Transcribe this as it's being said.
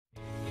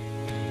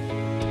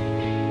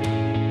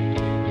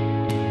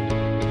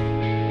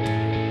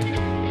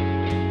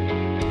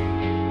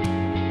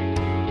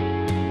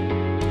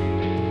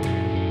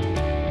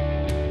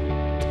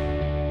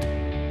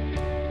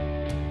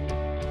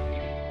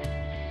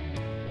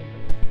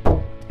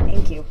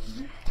Thank you.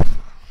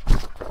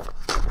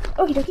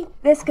 Okie dokie.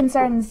 This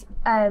concerns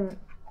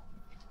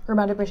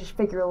Romano British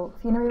figural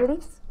funerary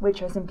reliefs,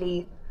 which are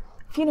simply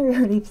funerary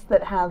reliefs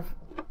that have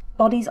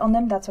bodies on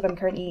them. That's what I'm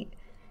currently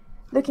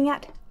looking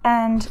at,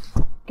 and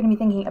going to be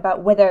thinking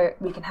about whether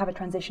we can have a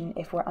transition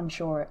if we're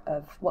unsure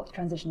of what the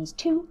transition is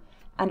to,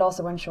 and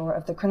also unsure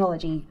of the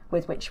chronology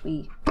with which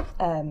we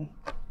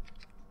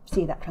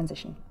see that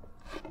transition.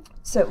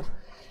 So,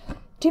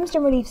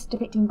 tombstone reliefs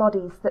depicting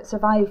bodies that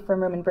survived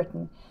from Roman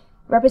Britain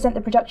represent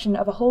the production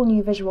of a whole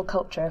new visual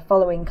culture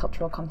following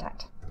cultural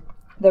contact.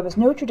 There was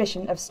no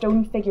tradition of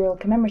stone figural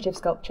commemorative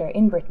sculpture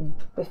in Britain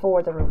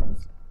before the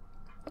Romans.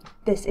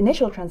 This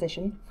initial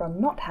transition from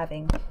not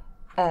having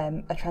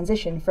a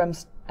tradition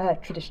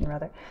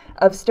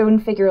of stone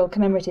figural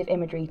commemorative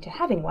imagery to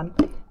having one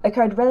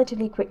occurred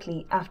relatively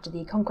quickly after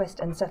the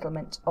conquest and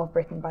settlement of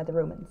Britain by the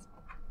Romans.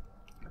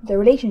 The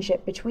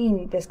relationship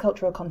between this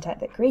cultural contact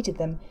that created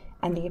them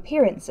and the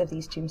appearance of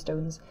these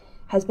tombstones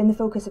has been the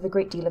focus of a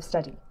great deal of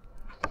study.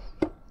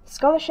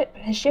 Scholarship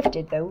has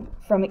shifted, though,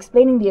 from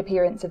explaining the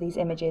appearance of these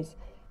images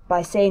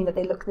by saying that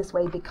they look this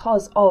way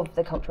because of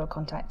the cultural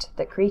contact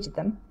that created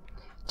them,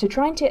 to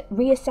trying to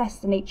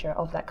reassess the nature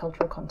of that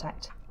cultural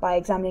contact by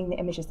examining the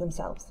images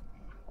themselves.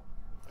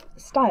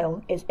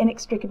 Style is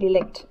inextricably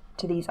linked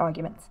to these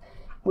arguments,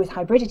 with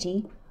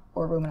hybridity,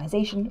 or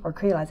Romanization, or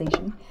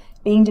creolization,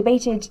 being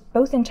debated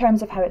both in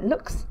terms of how it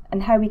looks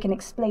and how we can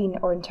explain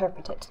or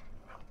interpret it.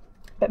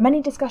 But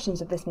many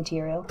discussions of this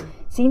material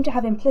seem to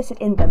have implicit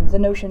in them the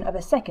notion of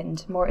a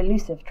second, more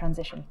elusive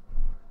transition.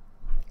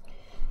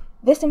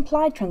 This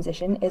implied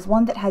transition is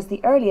one that has the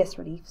earliest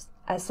reliefs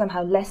as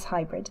somehow less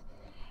hybrid,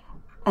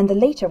 and the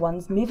later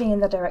ones moving in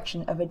the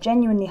direction of a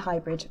genuinely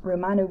hybrid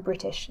Romano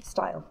British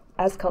style,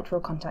 as cultural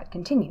contact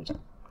continued.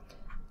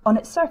 On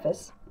its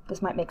surface,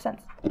 this might make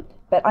sense,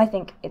 but I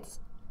think it's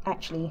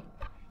actually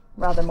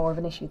rather more of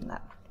an issue than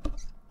that.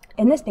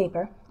 In this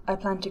paper, I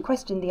plan to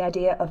question the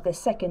idea of this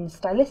second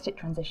stylistic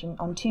transition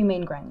on two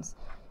main grounds: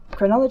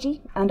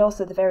 chronology and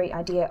also the very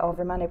idea of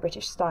Romano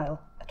British style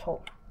at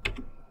all.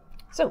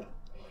 So,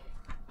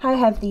 how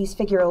have these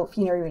figural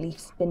funerary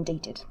reliefs been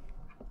dated?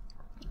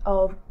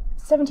 Of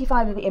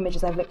 75 of the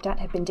images I've looked at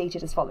have been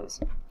dated as follows: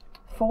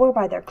 4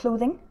 by their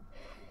clothing,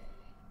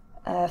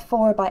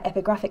 4 by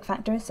epigraphic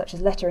factors such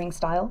as lettering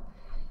style,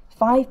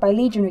 5 by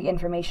legionary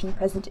information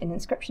present in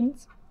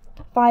inscriptions,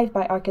 5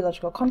 by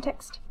archaeological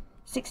context,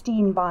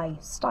 16 by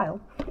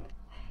style,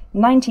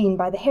 19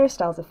 by the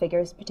hairstyles of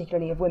figures,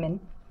 particularly of women,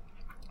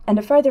 and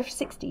a further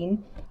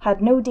 16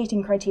 had no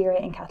dating criteria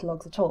in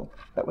catalogues at all,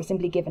 but were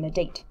simply given a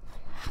date,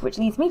 which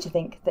leads me to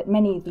think that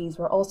many of these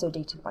were also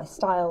dated by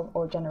style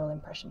or general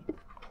impression.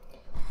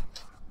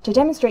 To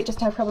demonstrate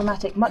just how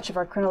problematic much of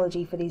our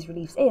chronology for these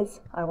reliefs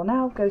is, I will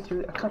now go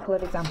through a couple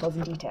of examples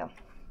in detail.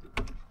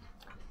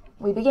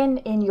 We begin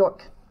in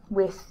York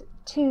with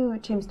 2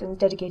 tombstones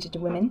dedicated to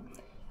women,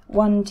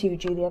 one to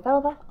Julia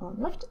Velva on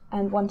the left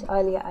and one to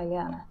Aelia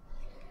Aeliana.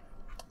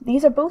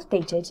 These are both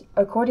dated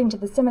according to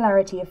the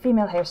similarity of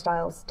female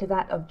hairstyles to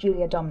that of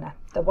Julia Domna,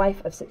 the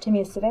wife of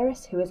Septimius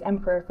Severus, who was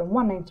emperor from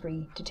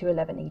 193 to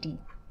 211 AD.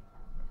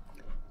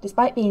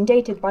 Despite being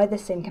dated by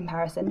this same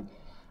comparison,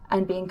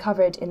 and being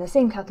covered in the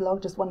same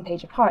catalogue just one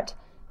page apart,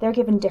 they're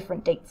given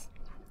different dates,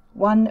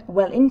 one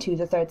well into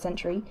the 3rd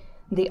century,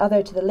 the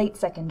other to the late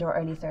 2nd or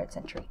early 3rd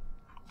century.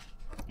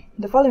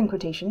 The following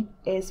quotation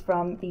is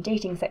from the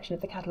dating section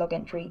of the catalogue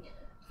entry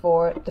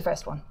for the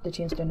first one, the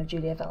tombstone of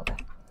Julia Velva.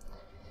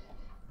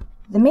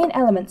 The main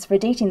elements for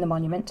dating the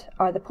monument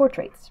are the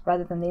portraits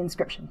rather than the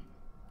inscription.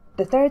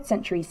 The 3rd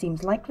century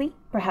seems likely,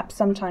 perhaps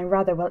sometime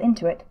rather well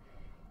into it.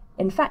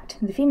 In fact,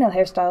 the female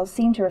hairstyles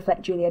seem to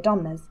reflect Julia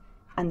Domna's,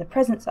 and the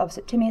presence of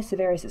Septimius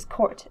Severus's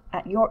court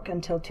at York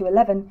until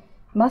 211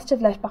 must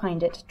have left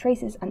behind it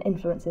traces and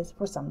influences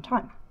for some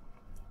time.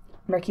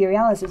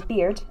 Mercurialis's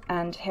beard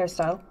and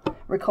hairstyle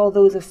recall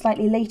those of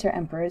slightly later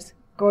emperors,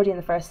 Gordian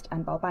I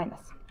and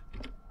Balbinus.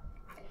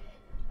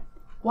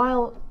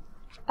 While,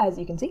 as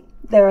you can see,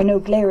 there are no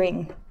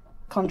glaring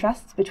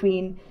contrasts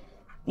between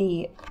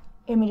the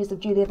images of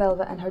Julia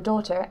Velva and her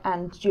daughter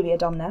and Julia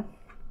Domna,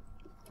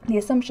 the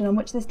assumption on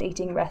which this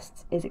dating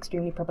rests is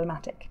extremely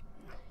problematic.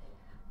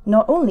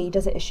 Not only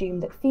does it assume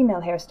that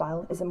female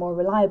hairstyle is a more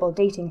reliable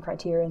dating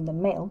criterion than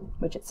male,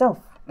 which itself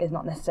is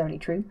not necessarily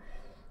true,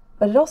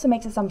 but it also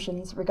makes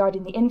assumptions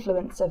regarding the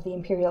influence of the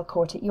imperial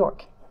court at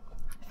York.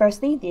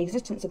 Firstly, the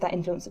existence of that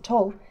influence at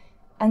all,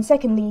 and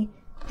secondly,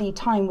 the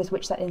time with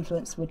which that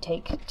influence would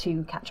take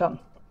to catch on.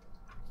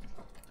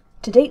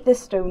 To date this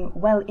stone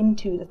well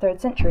into the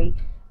 3rd century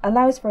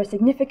allows for a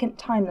significant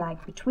time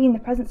lag between the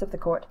presence of the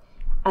court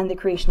and the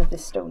creation of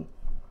this stone,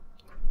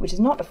 which is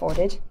not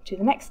afforded to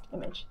the next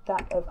image,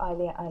 that of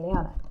Aelia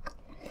Aeliana.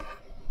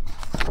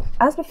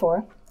 As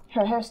before,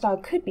 her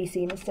hairstyle could be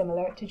seen as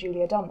similar to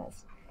Julia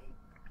Domna's.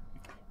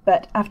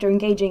 But after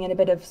engaging in a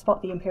bit of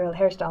spot the imperial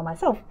hairstyle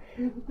myself,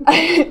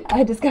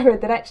 I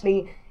discovered that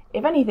actually,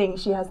 if anything,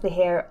 she has the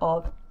hair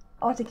of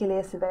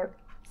Articulia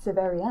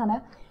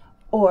Severiana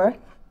or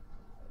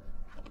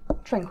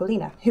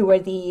Tranquillina, who were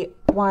the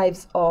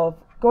wives of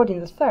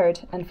Gordian III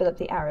and Philip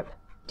the Arab,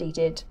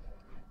 dated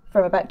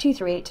from about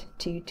 238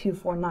 to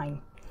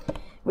 249,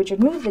 which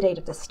would move the date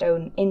of the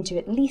stone into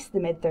at least the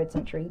mid-3rd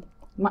century,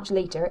 much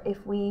later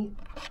if we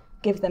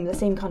give them the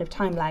same kind of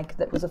time lag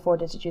that was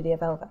afforded to Julia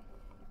Velva.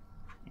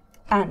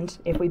 And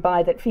if we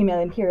buy that female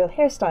imperial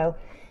hairstyle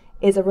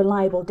is a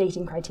reliable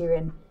dating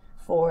criterion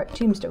for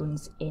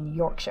tombstones in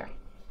Yorkshire.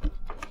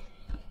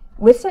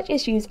 With such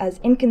issues as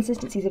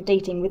inconsistencies of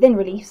dating within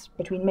reliefs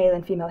between male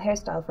and female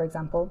hairstyle, for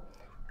example,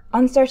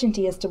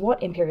 uncertainty as to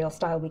what imperial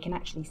style we can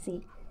actually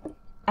see,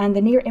 and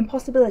the near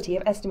impossibility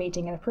of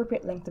estimating an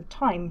appropriate length of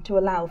time to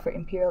allow for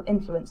imperial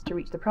influence to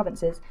reach the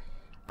provinces,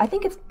 I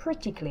think it's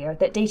pretty clear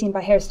that dating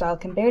by hairstyle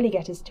can barely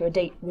get us to a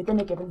date within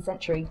a given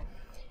century,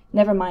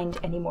 never mind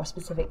any more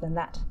specific than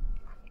that.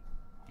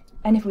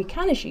 And if we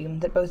can assume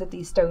that both of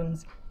these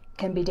stones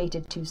can be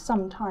dated to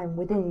some time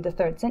within the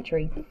 3rd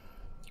century,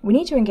 we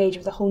need to engage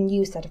with a whole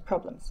new set of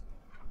problems.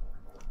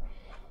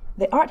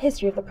 The art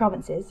history of the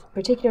provinces,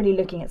 particularly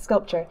looking at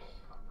sculpture,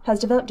 has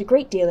developed a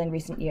great deal in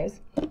recent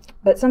years,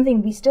 but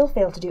something we still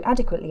fail to do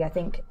adequately, I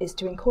think, is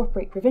to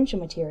incorporate provincial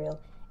material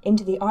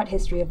into the art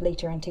history of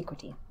later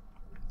antiquity.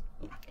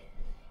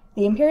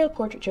 The imperial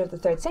portraiture of the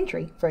 3rd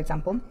century, for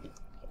example,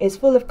 is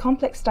full of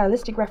complex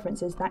stylistic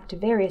references back to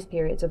various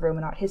periods of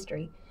Roman art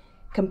history,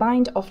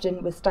 combined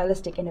often with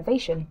stylistic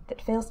innovation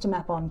that fails to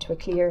map onto a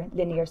clear,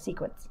 linear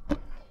sequence.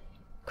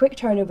 Quick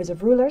turnovers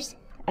of rulers,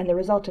 and the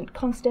resultant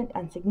constant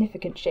and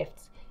significant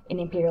shifts in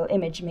imperial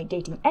image make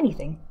dating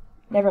anything,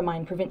 never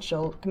mind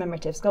provincial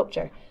commemorative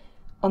sculpture,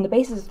 on the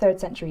basis of 3rd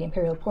century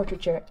imperial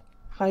portraiture,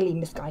 highly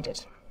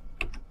misguided.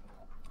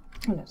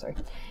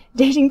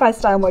 Dating by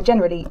style more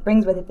generally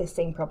brings with it this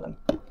same problem.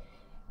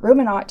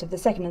 Roman art of the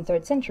 2nd and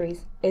 3rd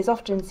centuries is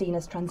often seen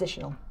as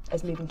transitional,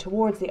 as moving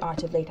towards the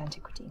art of late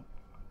antiquity.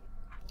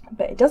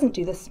 But it doesn't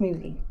do this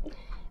smoothly,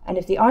 and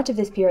if the art of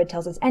this period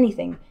tells us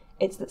anything,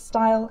 it's that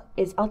style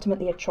is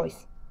ultimately a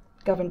choice,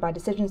 governed by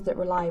decisions that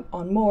rely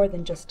on more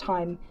than just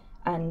time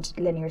and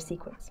linear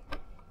sequence.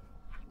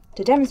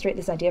 To demonstrate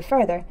this idea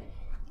further,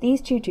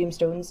 these two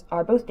tombstones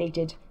are both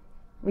dated,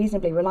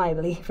 reasonably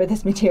reliably for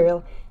this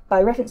material,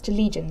 by reference to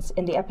legions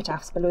in the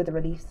epitaphs below the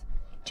reliefs,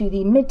 to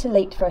the mid to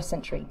late 1st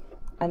century,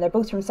 and they're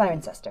both from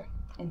Cirencester.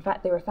 In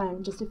fact, they were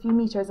found just a few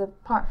metres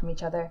apart from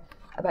each other,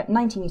 about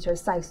 90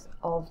 metres south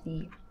of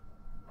the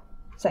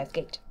south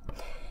gate.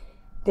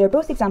 They are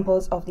both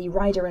examples of the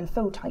rider and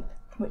foe type,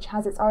 which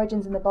has its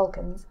origins in the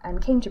Balkans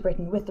and came to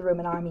Britain with the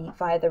Roman army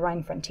via the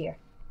Rhine frontier.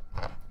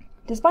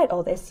 Despite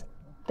all this,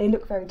 they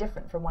look very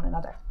different from one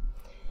another.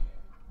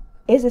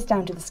 Is this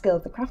down to the skill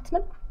of the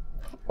craftsman,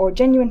 or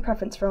genuine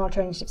preference for an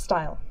alternative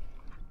style?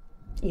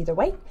 Either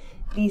way,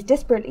 these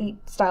disparately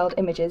styled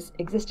images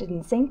existed in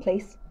the same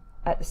place,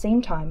 at the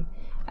same time,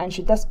 and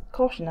should thus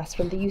caution us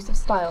from the use of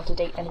style to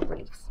date any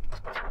reliefs.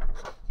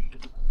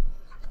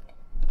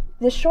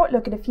 This short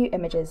look at a few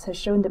images has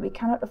shown that we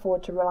cannot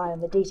afford to rely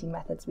on the dating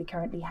methods we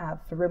currently have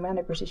for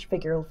Romano British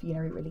figural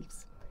funerary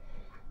reliefs.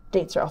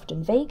 Dates are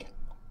often vague,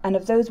 and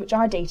of those which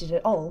are dated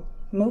at all,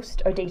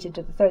 most are dated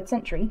to the 3rd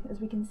century, as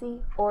we can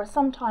see, or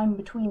sometime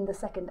between the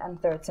 2nd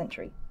and 3rd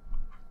century.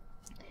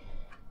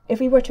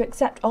 If we were to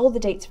accept all the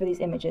dates for these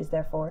images,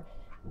 therefore,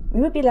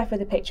 we would be left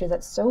with a picture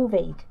that's so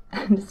vague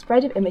and a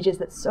spread of images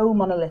that's so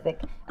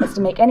monolithic as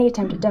to make any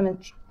attempt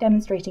at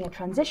demonstrating a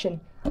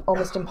transition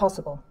almost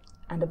impossible,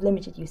 and of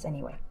limited use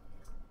anyway.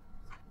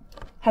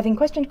 Having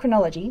questioned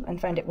chronology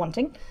and found it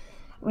wanting,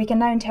 we can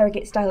now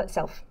interrogate style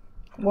itself,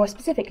 more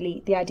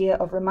specifically the idea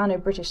of Romano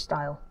British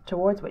style,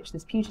 towards which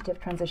this putative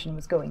transition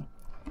was going.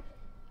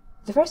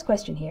 The first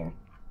question here,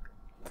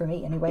 for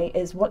me anyway,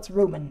 is what's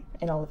Roman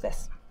in all of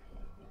this?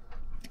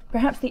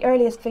 Perhaps the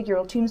earliest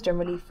figural tombstone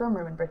relief from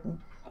Roman Britain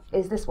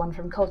is this one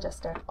from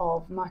Colchester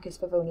of Marcus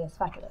Favonius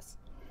Faculus.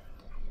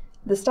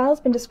 The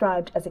style's been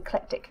described as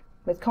eclectic,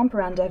 with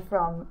comparanda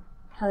from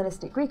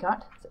Hellenistic Greek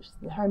art, such as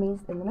the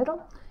Hermes in the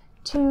middle,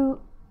 to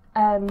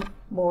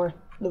more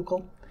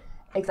local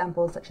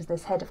examples such as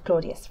this head of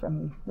Claudius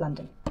from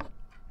London,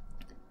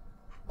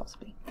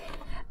 possibly.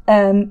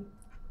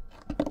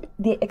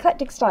 The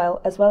eclectic style,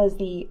 as well as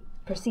the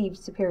perceived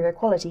superior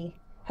quality,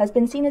 has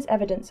been seen as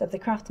evidence of the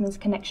craftsman's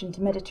connection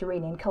to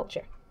Mediterranean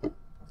culture.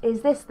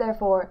 Is this,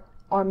 therefore,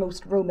 our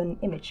most Roman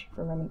image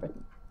from Roman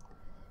Britain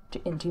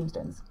in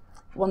tombstones?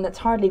 One that's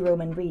hardly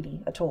Roman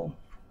really at all.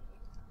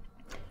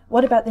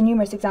 What about the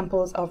numerous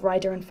examples of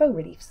rider and foe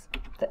reliefs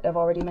that I've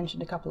already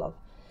mentioned a couple of?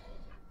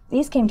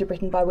 These came to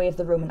Britain by way of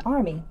the Roman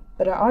army,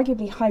 but are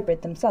arguably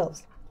hybrid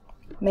themselves.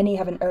 Many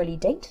have an early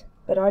date,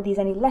 but are these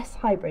any less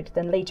hybrid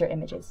than later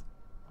images?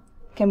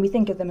 Can we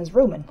think of them as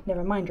Roman,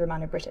 never mind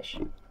Romano British?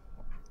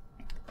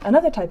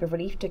 Another type of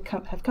relief to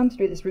have come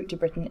through this route to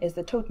Britain is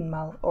the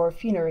totenmaal, or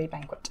funerary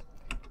banquet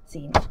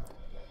scene.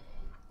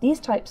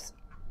 These types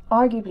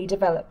arguably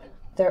develop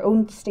their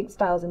own distinct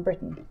styles in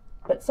Britain,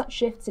 but such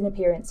shifts in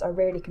appearance are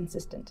rarely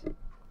consistent.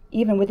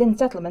 Even within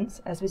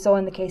settlements, as we saw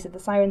in the case of the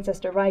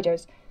Cirencester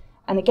riders,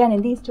 and again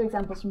in these two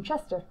examples from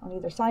Chester on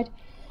either side,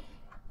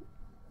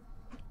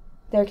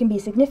 there can be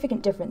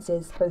significant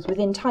differences both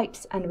within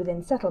types and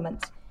within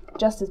settlements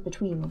just as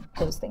between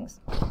those things.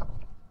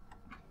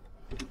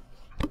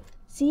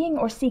 Seeing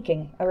or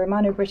seeking a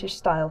Romano British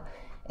style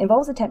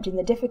involves attempting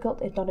the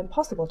difficult, if not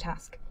impossible,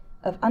 task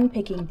of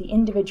unpicking the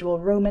individual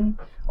Roman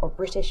or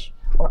British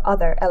or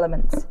other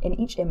elements in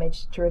each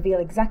image to reveal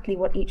exactly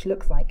what each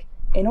looks like,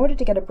 in order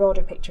to get a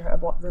broader picture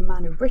of what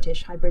Romano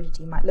British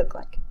hybridity might look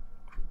like.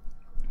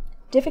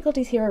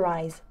 Difficulties here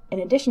arise, in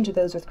addition to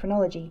those with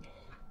chronology,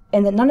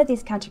 in that none of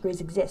these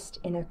categories exist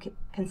in a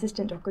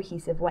consistent or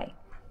cohesive way,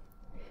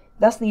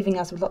 thus leaving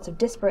us with lots of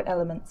disparate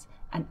elements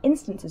and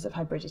instances of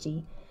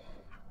hybridity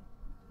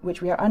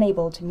which we are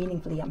unable to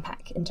meaningfully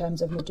unpack in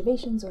terms of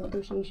motivations or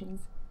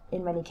negotiations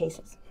in many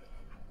cases.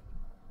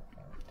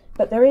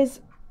 But there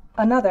is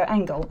another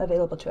angle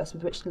available to us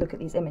with which to look at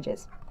these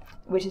images,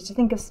 which is to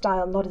think of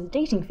style not as a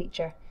dating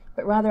feature,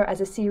 but rather as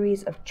a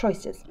series of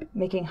choices,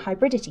 making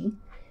hybridity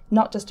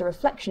not just a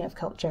reflection of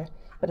culture,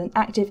 but an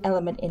active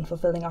element in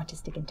fulfilling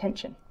artistic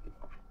intention.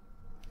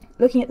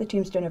 Looking at the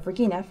tombstone of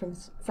Regina from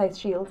South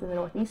Shields in the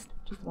northeast,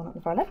 which is the one on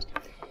the far left,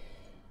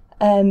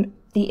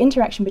 the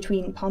interaction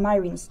between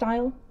Palmyrene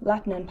style,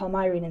 Latin and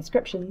Palmyrene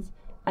inscriptions,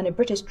 and a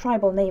British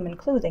tribal name and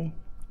clothing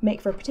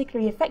make for a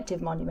particularly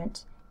effective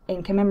monument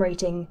in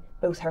commemorating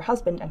both her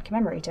husband and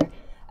commemorator,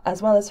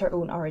 as well as her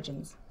own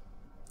origins.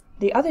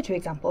 The other two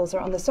examples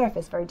are on the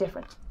surface very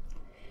different.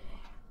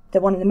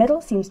 The one in the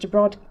middle seems to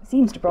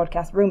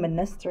broadcast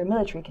Romanness through a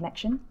military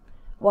connection,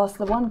 whilst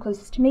the one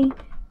closest to me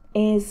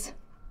is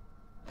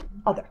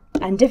other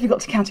and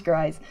difficult to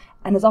categorise,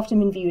 and has often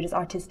been viewed as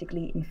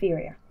artistically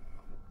inferior.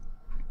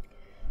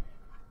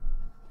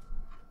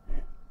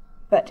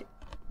 But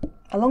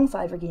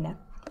alongside Regina,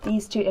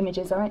 these two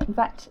images are in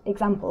fact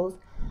examples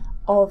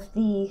of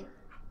the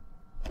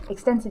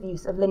extensive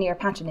use of linear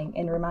patterning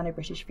in Romano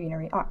British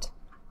funerary art.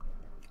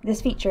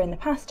 This feature in the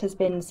past has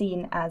been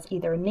seen as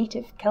either a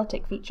native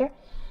Celtic feature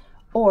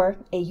or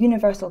a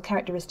universal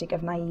characteristic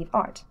of naive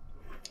art.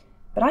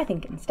 But I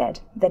think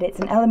instead that it's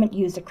an element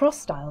used across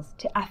styles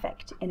to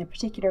affect in a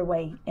particular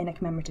way in a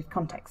commemorative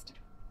context.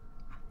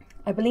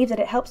 I believe that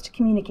it helps to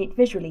communicate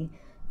visually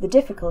the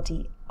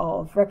difficulty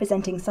of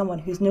representing someone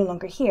who's no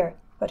longer here,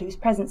 but whose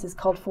presence is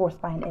called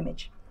forth by an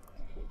image.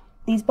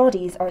 These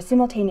bodies are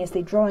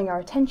simultaneously drawing our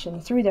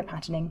attention through their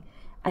patterning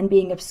and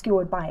being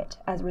obscured by it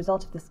as a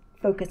result of this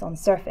focus on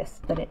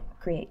surface that it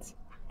creates.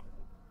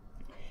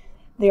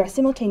 They are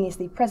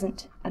simultaneously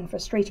present and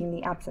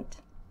frustratingly absent.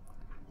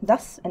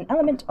 Thus, an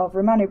element of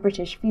Romano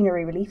British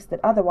funerary reliefs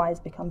that otherwise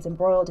becomes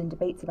embroiled in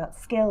debates about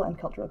skill and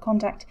cultural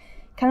contact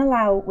can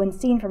allow, when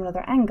seen from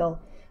another angle,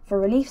 for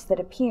reliefs that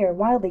appear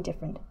wildly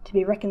different to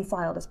be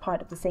reconciled as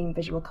part of the same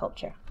visual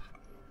culture.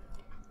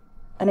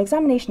 An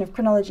examination of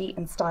chronology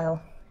and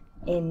style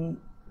in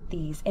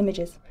these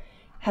images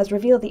has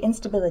revealed the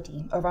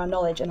instability of our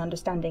knowledge and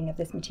understanding of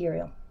this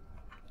material.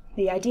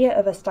 The idea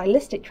of a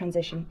stylistic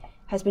transition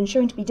has been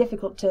shown to be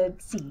difficult to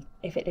see,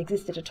 if it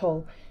existed at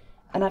all,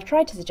 and I've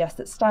tried to suggest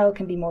that style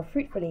can be more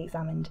fruitfully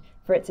examined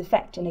for its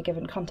effect in a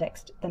given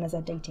context than as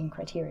a dating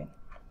criterion.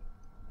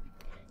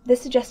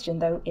 This suggestion,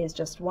 though, is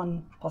just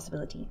one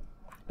possibility,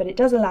 but it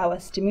does allow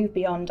us to move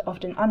beyond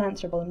often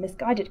unanswerable and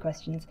misguided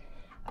questions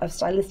of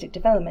stylistic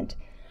development,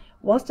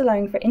 whilst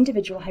allowing for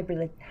individual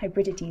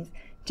hybridities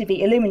to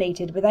be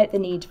illuminated without the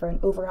need for an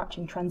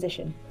overarching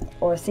transition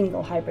or a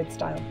single hybrid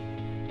style.